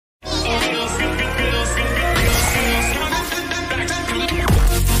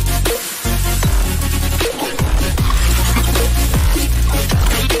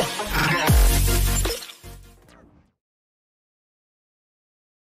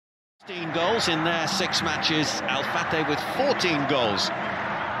Goals in their 6 matches. Al Fateh with 14 goals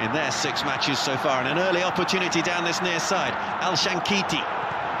in their 6 matches so far, and an early opportunity down this near side. Al Shankiti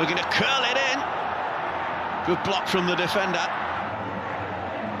looking to curl it in. Good block from the defender.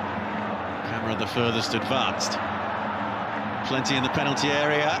 Camera the furthest advanced. Plenty in the penalty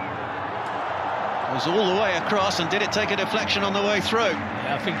area. Goes all the way across, and did it take a deflection on the way through?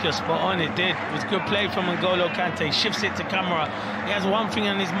 Yeah, I think you're spot on, it did. It was good play from N'Golo Kante. He shifts it to camera. He has one thing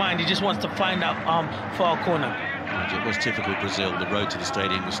on his mind, he just wants to find that far corner. It was typical Brazil. The road to the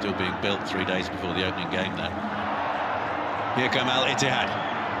stadium was still being built 3 days before the opening game there. Here come Al Ittihad.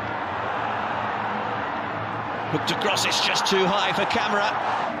 Hooked across, it's just too high for camera.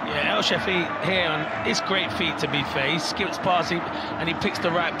 Yeah, El Shafi here on his great feet, to be fair. He skips past and he picks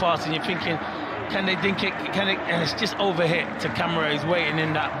the right pass, and you're thinking, can they dink it? And it's just overhit to camera. He's waiting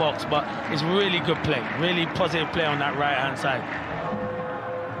in that box, but it's really good play, really positive play on that right-hand side.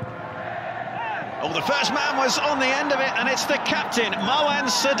 Oh, the first man was on the end of it, and it's the captain, Mohan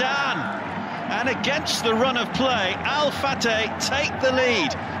Sadan. And against the run of play, Al Fateh take the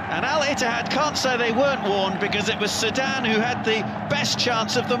lead. And Al Ittihad can't say they weren't warned, because it was Sadan who had the best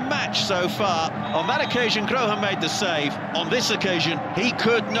chance of the match so far. On that occasion, Groha made the save. On this occasion, he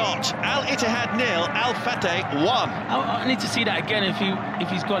could not. Al Ittihad 0, Al Fateh 1. I need to see that again if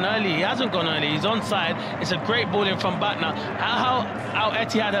he's gone early. He hasn't gone early, he's onside. It's a great ball in from Batna. How Al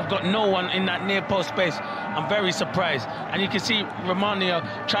Ittihad have got no one in that near post space, I'm very surprised. And you can see Romario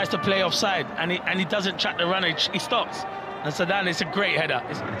tries to play offside, and he doesn't track the runner, he stops. And so then it's a great header.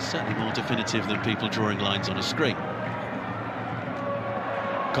 It's certainly more definitive than people drawing lines on a screen.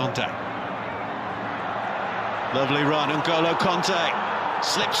 Conte. Lovely run, N'Golo Conte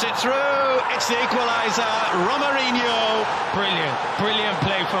slips it through. It's the equaliser, Romarinho. Brilliant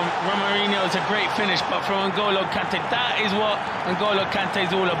play from Romarinho. It's a great finish, but from N'Golo Kante, that is what N'Golo Kante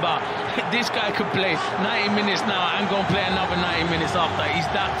is all about. This guy could play 90 minutes now and go and play another 90 minutes after. He's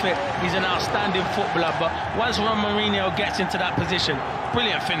that fit. He's an outstanding footballer, but once Romarinho gets into that position,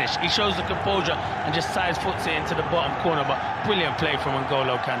 brilliant finish. He shows the composure and just side foots it into the bottom corner, but brilliant play from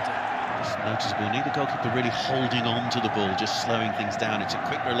N'Golo Kante. It's noticeable, neither goalkeeper really holding on to the ball, just slowing things down. It's a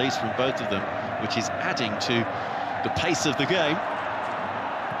quick release from both of them, which is adding to the pace of the game.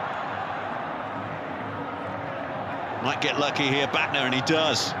 Might get lucky here, Batna, and he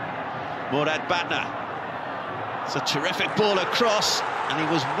does. Morad Batna. It's a terrific ball across, and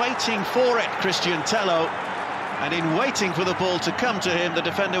he was waiting for it, Christian Tello. And in waiting for the ball to come to him, the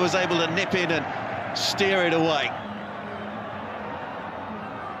defender was able to nip in and steer it away.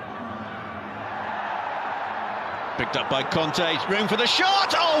 Picked up by Conte, room for the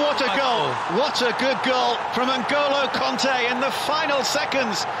shot. Oh, what a goal! What a good goal from N'Golo Conte in the final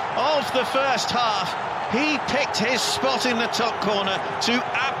seconds of the first half. He picked his spot in the top corner to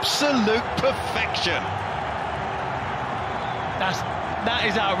absolute perfection. That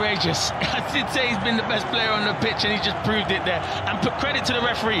is outrageous. I did say he's been the best player on the pitch, and he just proved it there. And put credit to the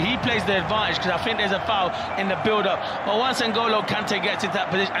referee, he plays the advantage, because I think there's a foul in the build-up. But once N'Golo Kante gets into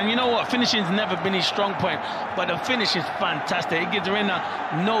that position, and you know what, finishing's never been his strong point, but the finish is fantastic. It gives Rina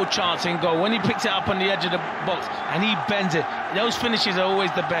no chance in goal. When he picks it up on the edge of the box and he bends it, those finishes are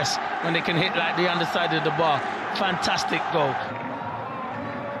always the best, when they can hit like the underside of the bar. Fantastic goal.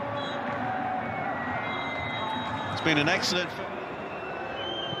 It's been an excellent...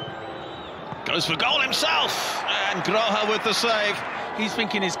 Goes for goal himself, and Groha with the save. He's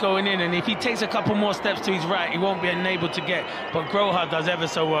thinking it's going in, and if he takes a couple more steps to his right, he won't be enabled to get. But Groha does ever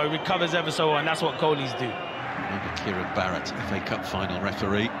so well, he recovers ever so well, and that's what goalies do. Remember Kieran Barrett, FA Cup final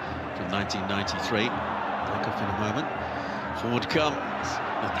referee from 1993. Back up in a moment. Forward comes.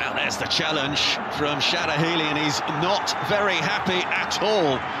 Now there's the challenge from Shadahili, and he's not very happy at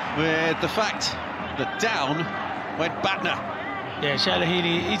all with the fact that down went Batna. Yeah,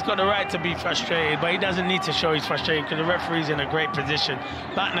 Shadahili, he's got the right to be frustrated, but he doesn't need to show he's frustrated, because the referee's in a great position.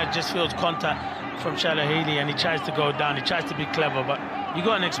 Batna just feels contact from Shadahili, and he tries to go down, he tries to be clever, but you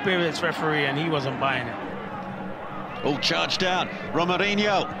got an experienced referee, and he wasn't buying it. All charged down,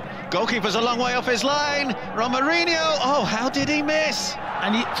 Romarinho. Goalkeeper's a long way off his line. Romarinho, oh, how did he miss?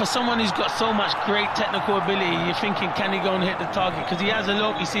 And for someone who's got so much great technical ability, you're thinking, can he go and hit the target? Because he has a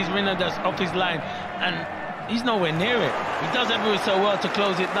look, he sees Rina that's off his line, and he's nowhere near it. He does everything so well to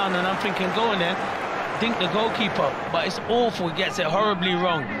close it down, and I'm thinking, go in there, dink the goalkeeper, but it's awful, he gets it horribly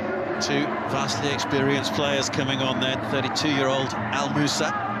wrong. Two vastly experienced players coming on there, 32-year-old Al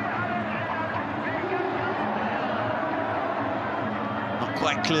Musa, Not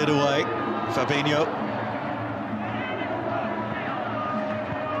quite cleared away. Fabinho.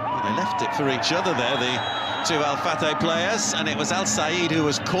 Well, they left it for each other there, the two Al Fateh players, and it was Al Said who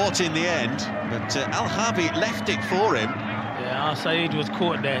was caught in the end, but Al Harbi left it for him. Yeah, Al Said was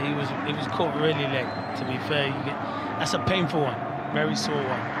caught there. He was caught really late. To be fair, that's a painful one, very sore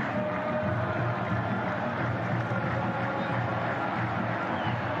one.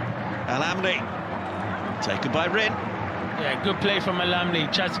 Al Amri, taken by Rin. Yeah, good play from Al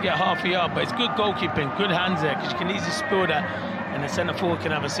Amri. Tries to get half a yard, but it's good goalkeeping, good hands there, because you can easily spill that, and the centre forward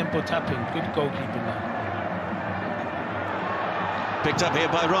can have a simple tapping. Good goalkeeping there. Picked up here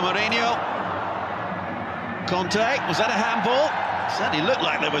by Romarinho. Conte, was that a handball? Certainly looked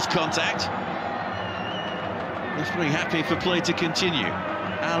like there was contact. Referee happy for play to continue.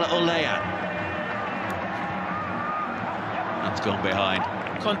 Al Olea. That's gone behind.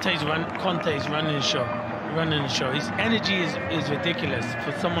 Conte's running the show. His energy is ridiculous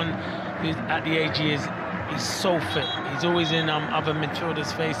for someone who's at the age he is. He's so fit. He's always in other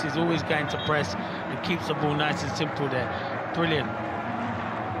midfielders' faces, always going to press and keeps the ball nice and simple there. Brilliant.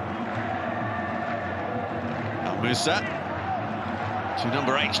 Musa to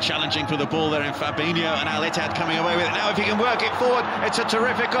number 8's challenging for the ball there in Fabinho, and Al Ittihad coming away with it. Now if he can work it forward, it's a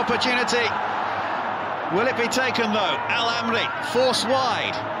terrific opportunity. Will it be taken though? Al Amri, force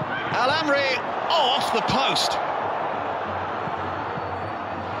wide. Al Amri, off the post.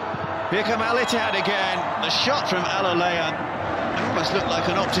 Here come Al Ittihad again. The shot from Al Olayan almost looked like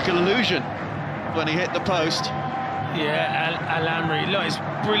an optical illusion when he hit the post. Yeah, Al Amri. Look, it's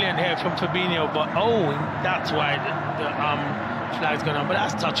brilliant here from Fabinho, but that's why the flag's gone on. But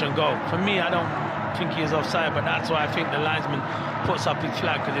that's touch and go. For me, I don't think he is offside, but that's why I think the linesman puts up his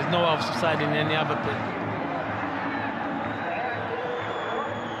flag, because there's no offside in any other bit.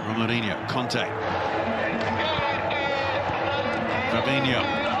 Romarinho, Conte. Fabinho.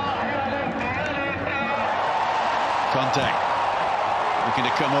 Conte looking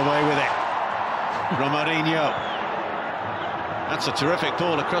to come away with it. Romarinho. That's a terrific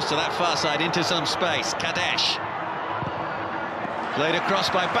ball across to that far side into some space. Kadesh. Played across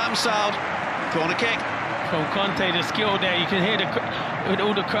by Bamsoud. Corner kick. From Conte, the skill there. You can hear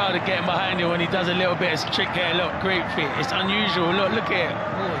all the crowd are getting behind him when he does a little bit of trick here. Look, great feet. It's unusual. Look at it.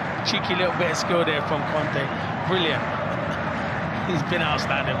 Ooh, cheeky little bit of skill there from Conte. Brilliant. He's been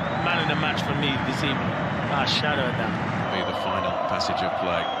outstanding. Man of the match for me this evening. Ah, shadow of that. Be the final passage of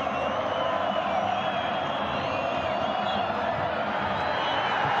play.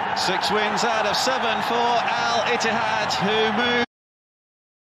 6 wins out of 7 for Al Ittihad, who move